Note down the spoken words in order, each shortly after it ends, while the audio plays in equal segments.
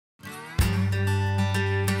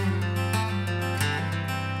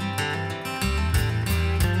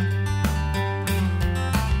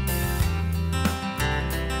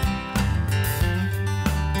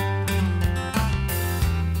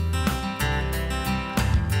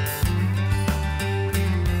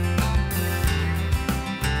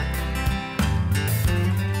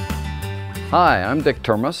Hi, I'm Dick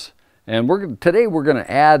Termes, and today we're going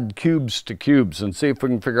to add cubes to cubes and see if we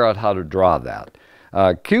can figure out how to draw that.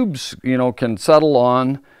 Cubes, can settle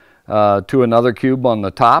on to another cube on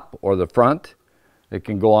the top or the front. It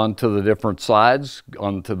can go on to the different sides,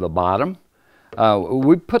 onto the bottom.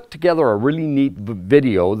 We put together a really neat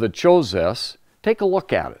video that shows this. Take a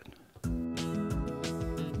look at it.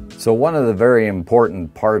 So one of the very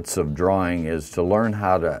important parts of drawing is to learn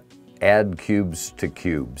how to add cubes to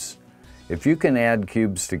cubes. If you can add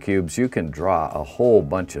cubes to cubes, you can draw a whole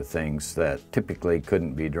bunch of things that typically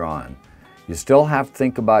couldn't be drawn. You still have to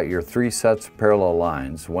think about your 3 sets of parallel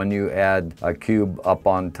lines when you add a cube up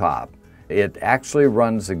on top. It actually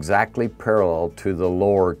runs exactly parallel to the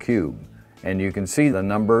lower cube. And you can see the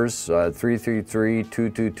numbers 333,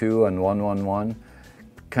 222, and 111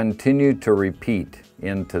 continue to repeat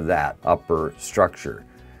into that upper structure.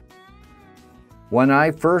 When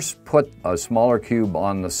I first put a smaller cube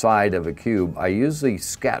on the side of a cube, I usually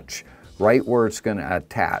sketch right where it's going to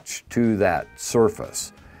attach to that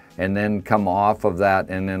surface, and then come off of that,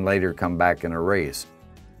 and then later come back and erase.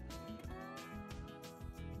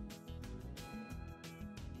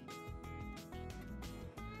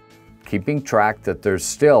 Keeping track that there's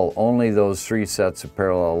still only those 3 sets of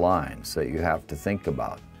parallel lines that you have to think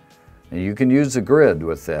about. And you can use a grid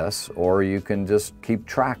with this, or you can just keep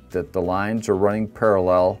track that the lines are running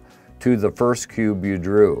parallel to the first cube you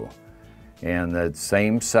drew. And the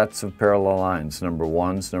same sets of parallel lines, number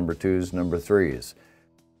 1s, number 2s, number 3s.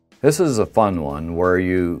 This is a fun one where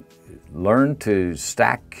you learn to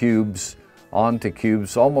stack cubes onto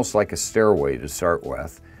cubes almost like a stairway to start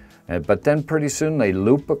with. But then pretty soon they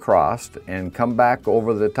loop across and come back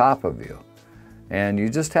over the top of you. And you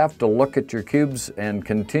just have to look at your cubes and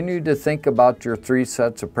continue to think about your 3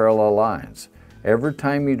 sets of parallel lines. Every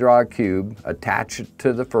time you draw a cube, attach it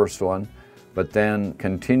to the first one, but then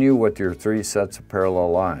continue with your 3 sets of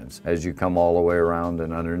parallel lines as you come all the way around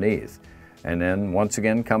and underneath. And then once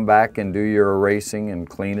again come back and do your erasing and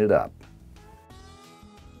clean it up.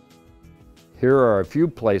 Here are a few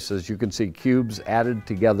places you can see cubes added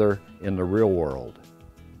together in the real world.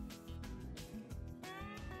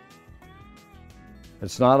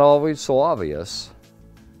 It's not always so obvious.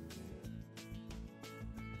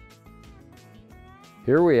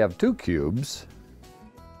 Here we have 2 cubes.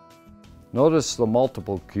 Notice the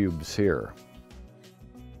multiple cubes here.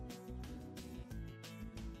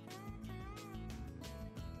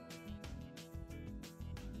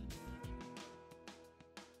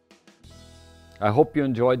 I hope you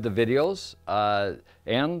enjoyed the videos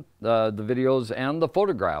and the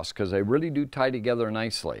photographs, because they really do tie together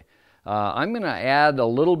nicely. I'm going to add a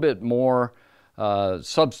little bit more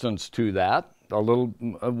substance to that,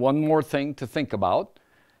 one more thing to think about,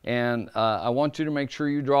 and I want you to make sure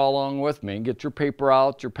you draw along with me. Get your paper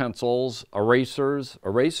out, your pencils, erasers.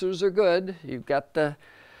 Erasers are good. You've got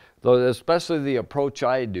especially the approach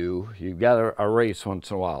I do, you've got to erase once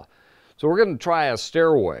in a while. So we're going to try a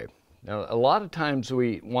stairway. Now, a lot of times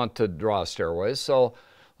we want to draw stairways, so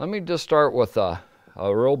let me just start with a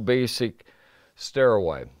real basic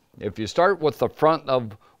stairway. If you start with the front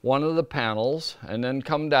of one of the panels and then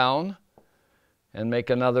come down and make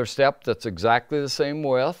another step that's exactly the same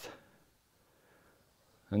width,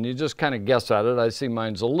 and you just kind of guess at it. I see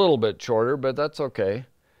mine's a little bit shorter, but that's okay.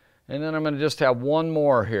 And then I'm going to just have one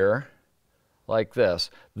more here, like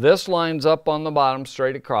this. This lines up on the bottom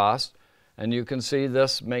straight across, and you can see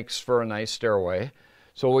this makes for a nice stairway.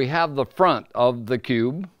 So we have the front of the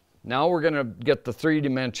cube. Now we're going to get the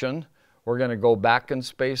 3-dimension. We're going to go back in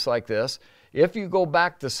space like this. If you go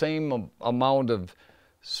back the same amount of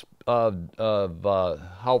how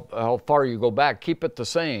far you go back, keep it the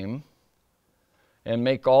same, and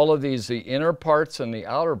make all of these the inner parts and the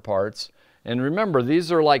outer parts. And remember,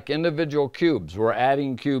 these are like individual cubes. We're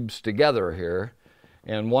adding cubes together here.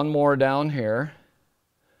 And one more down here.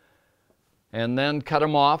 And then cut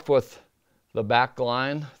them off with the back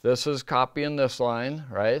line. This is copying this line,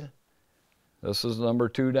 right? This is number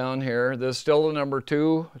 2 down here. This is still the number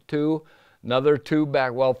 2, another 2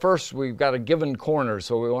 back. Well, first we've got a given corner,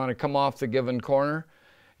 so we want to come off the given corner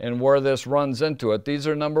and where this runs into it. These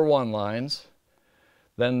are number 1 lines.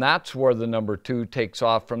 Then that's where the number 2 takes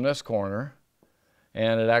off from this corner,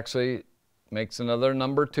 and it actually makes another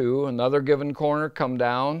number 2, another given corner, come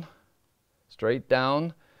down, straight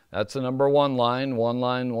down. That's the number 1 line, 1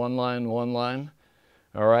 line, 1 line, 1 line.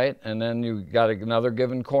 All right, and then you got another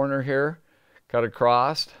given corner here. Cut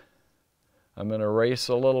across. I'm going to erase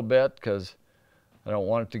a little bit because I don't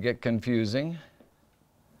want it to get confusing.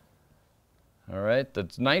 All right,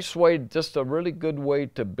 that's a nice way, just a really good way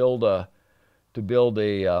to build a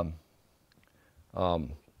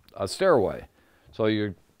a stairway. So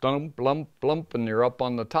you're thump, lump, lump, and you're up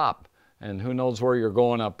on the top. And who knows where you're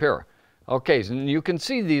going up here. Okay, so you can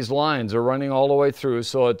see these lines are running all the way through,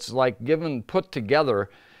 so it's like put together.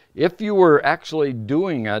 If you were actually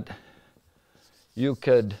doing it, you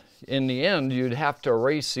could, in the end, you'd have to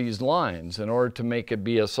erase these lines in order to make it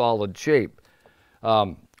be a solid shape.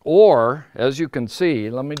 Or, as you can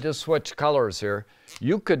see, let me just switch colors here,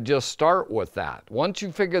 you could just start with that. Once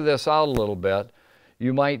you figure this out a little bit,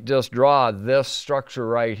 you might just draw this structure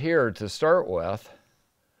right here to start with,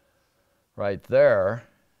 right there,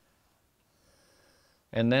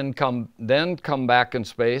 and then come back in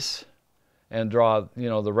space and draw, you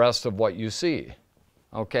know, the rest of what you see.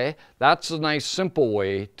 Okay, that's a nice simple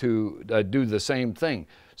way to do the same thing.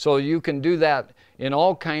 So you can do that in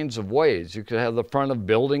all kinds of ways. You could have the front of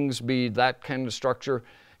buildings be that kind of structure,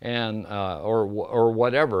 and or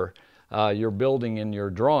whatever you're building in your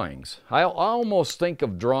drawings. I almost think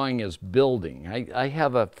of drawing as building. I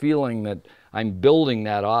have a feeling that I'm building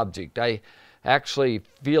that object. I actually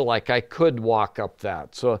feel like I could walk up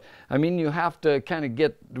that. So, I mean, you have to kind of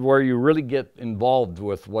get where you really get involved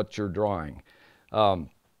with what you're drawing. I'm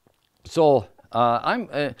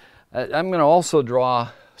going to also draw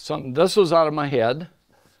something. This was out of my head,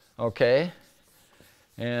 okay?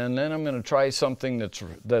 And then I'm going to try something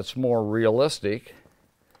that's more realistic,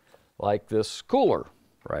 like this cooler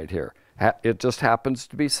right here. It just happens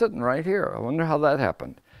to be sitting right here. I wonder how that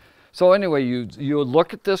happened. So anyway, you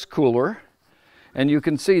look at this cooler, and you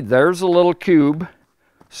can see there's a little cube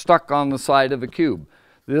stuck on the side of a cube.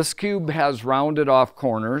 This cube has rounded off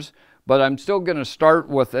corners, but I'm still going to start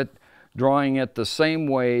with it, drawing it the same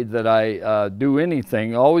way that I do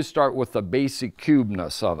anything. I always start with the basic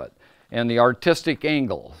cubeness of it and the artistic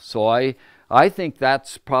angle. So I think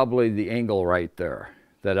that's probably the angle right there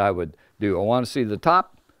that I would do. I want to see the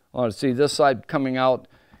top, I want to see this side coming out,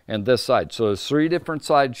 and this side. So there's 3 different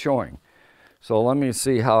sides showing. So let me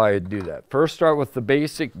see how I do that. First, start with the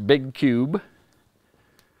basic big cube.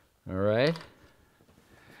 All right.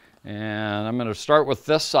 And I'm going to start with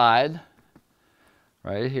this side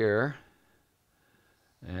right here.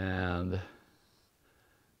 And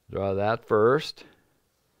draw that first.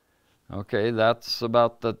 Okay, that's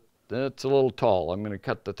about it's a little tall. I'm going to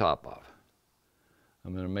cut the top off.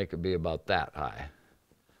 I'm going to make it be about that high.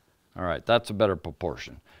 All right, that's a better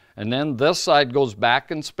proportion. And then this side goes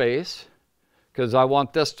back in space, because I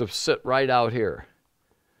want this to sit right out here.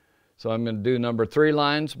 So I'm going to do number 3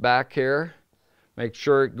 lines back here. Make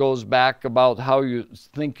sure it goes back about how you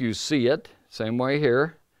think you see it. Same way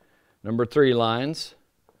here. Number 3 lines.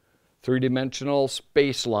 3-dimensional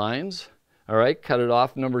space lines. All right, cut it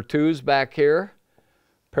off. Number 2's back here,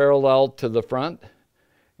 parallel to the front.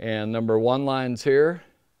 And number 1 line's here,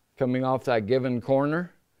 coming off that given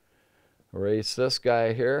corner. Erase this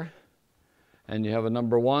guy here. And you have a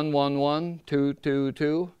number 1, 1, 1, 2, 2,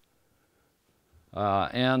 2.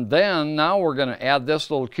 And then now we're going to add this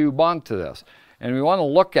little cube onto this. And we want to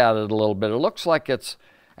look at it a little bit. It looks like it's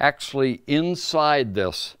actually inside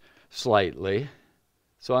this slightly.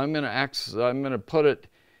 So I'm going to put it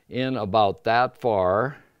in about that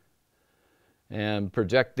far and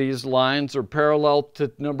project these lines are parallel to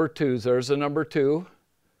number 2's. There's a number 2.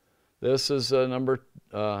 This is a number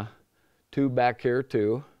 2 back here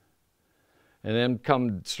too. And then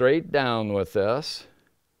come straight down with this.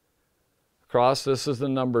 Across, this is the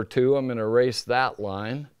number 2. I'm going to erase that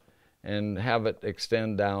line and have it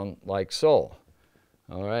extend down like so.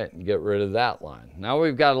 All right, and get rid of that line. Now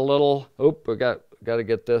we've got a little, we got to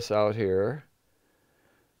get this out here.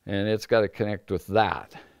 And it's got to connect with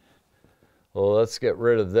that. Well, let's get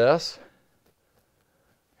rid of this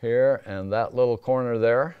here and that little corner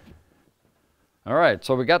there. All right,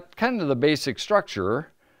 so we got kind of the basic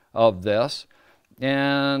structure of this.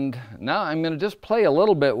 And now I'm going to just play a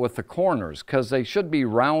little bit with the corners because they should be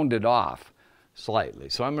rounded off slightly.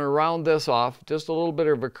 So I'm going to round this off, just a little bit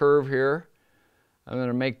of a curve here. I'm going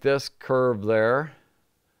to make this curve there,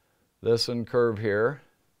 this one curve here,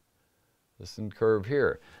 this one curve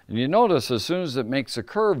here. And you notice as soon as it makes a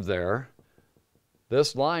curve there,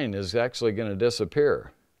 this line is actually going to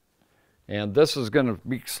disappear. And this is going to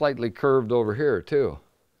be slightly curved over here too.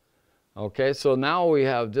 Okay, so now we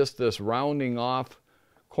have just this rounding off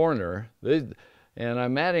corner, and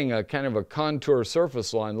I'm adding a kind of a contour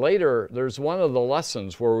surface line. Later, there's one of the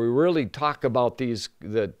lessons where we really talk about these,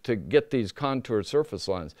 to get these contour surface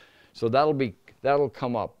lines. So that'll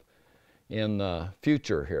come up in the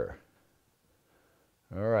future here.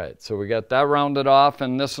 All right, so we got that rounded off,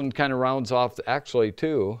 and this one kind of rounds off actually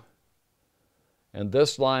too. And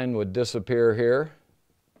this line would disappear here.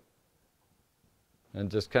 And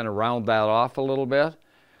just kind of round that off a little bit.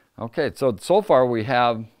 Okay, so far we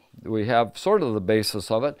have sort of the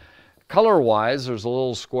basis of it. Color-wise, there's a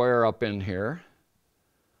little square up in here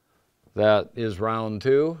that is round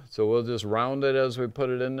too. So we'll just round it as we put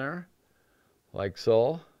it in there, like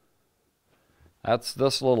so. That's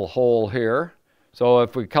this little hole here. So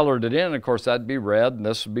if we colored it in, of course, that'd be red, and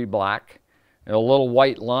this would be black. And a little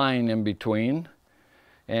white line in between.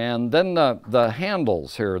 And then the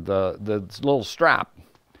handles here, the little strap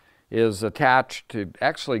is attached to,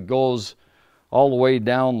 actually goes all the way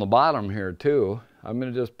down the bottom here too. I'm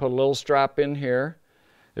going to just put a little strap in here.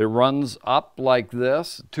 It runs up like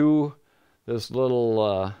this to this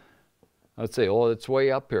little, let's say, oh, it's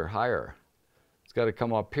way up here, higher. It's got to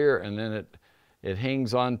come up here, and then it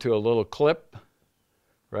hangs onto a little clip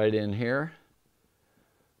right in here.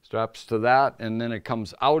 Straps to that, and then it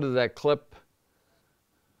comes out of that clip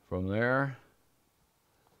from there.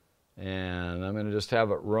 And I'm going to just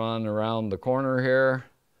have it run around the corner here,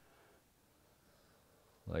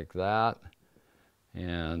 like that,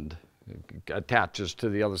 and it attaches to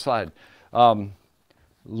the other side.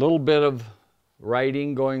 Little bit of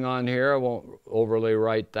writing going on here. I won't overly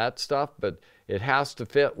write that stuff, but it has to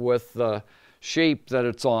fit with the shape that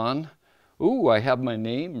it's on. Ooh, I have my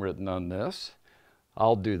name written on this.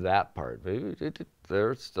 I'll do that part.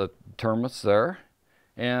 There's the terminus there.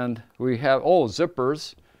 And we have, oh,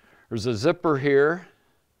 zippers. There's a zipper here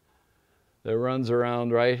that runs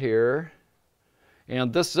around right here.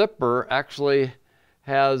 And this zipper actually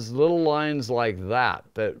has little lines like that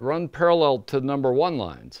run parallel to number 1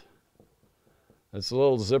 lines. It's a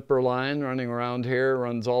little zipper line running around here,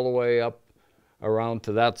 runs all the way up around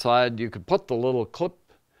to that side. You could put the little clip,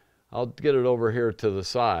 I'll get it over here to the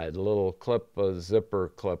side, a little clip, a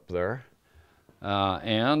zipper clip there.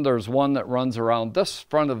 And there's one that runs around this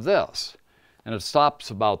front of this, and it stops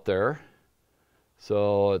about there.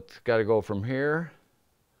 So it's got to go from here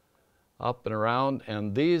up and around,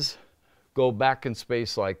 and these go back in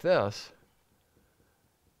space like this.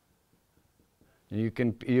 You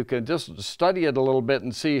can just study it a little bit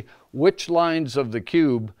and see which lines of the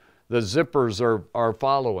cube the zippers are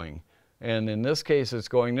following. And in this case, it's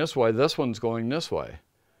going this way. This one's going this way.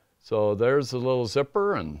 So there's a little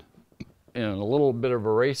zipper and a little bit of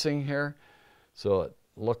erasing here. So it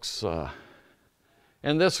looks,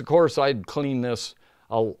 and this, of course, I'd clean this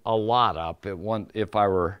a lot up if I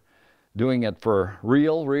were doing it for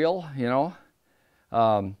real, you know.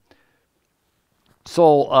 This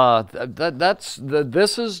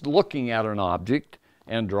is looking at an object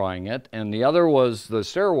and drawing it, and the other was, the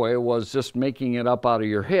stairway was just making it up out of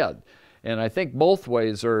your head. And I think both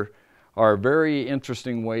ways are very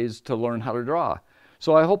interesting ways to learn how to draw.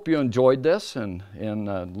 So I hope you enjoyed this, and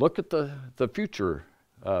look at the future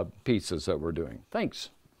pieces that we're doing. Thanks.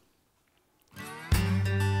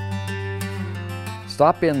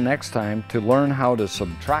 Stop in next time to learn how to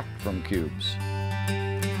subtract from cubes.